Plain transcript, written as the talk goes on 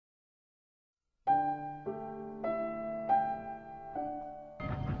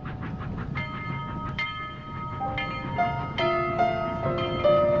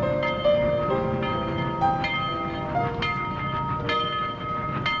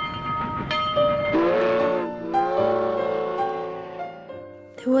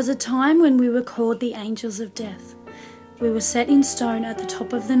There was a time when we were called the angels of death. We were set in stone at the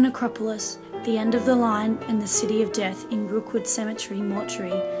top of the necropolis, the end of the line, and the city of death in Rookwood Cemetery,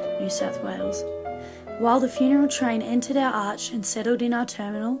 Mortuary, New South Wales. While the funeral train entered our arch and settled in our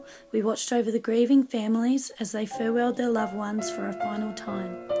terminal, we watched over the grieving families as they farewelled their loved ones for a final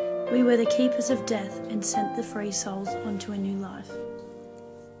time. We were the keepers of death and sent the free souls onto a new life.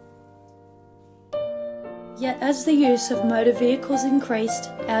 Yet as the use of motor vehicles increased,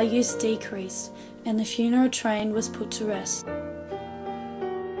 our use decreased, and the funeral train was put to rest.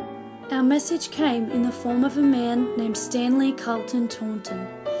 Our message came in the form of a man named Stanley Carlton Taunton.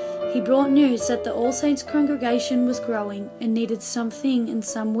 He brought news that the All Saints congregation was growing and needed something and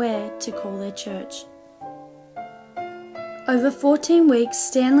somewhere to call their church. Over 14 weeks,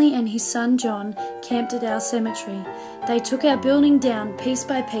 Stanley and his son John camped at our cemetery. They took our building down piece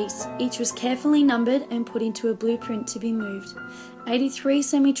by piece. Each was carefully numbered and put into a blueprint to be moved. 83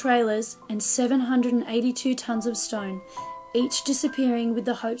 semi-trailers and 782 tons of stone, each disappearing with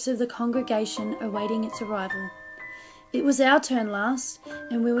the hopes of the congregation awaiting its arrival. It was our turn last,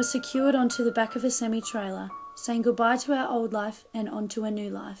 and we were secured onto the back of a semi-trailer, saying goodbye to our old life and onto a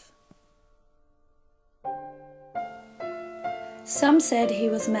new life. Some said he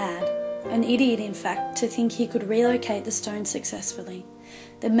was mad, an idiot in fact, to think he could relocate the stone successfully.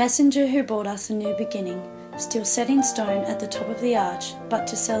 The messenger who brought us a new beginning, still set in stone at the top of the arch, but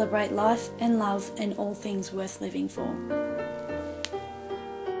to celebrate life and love and all things worth living for.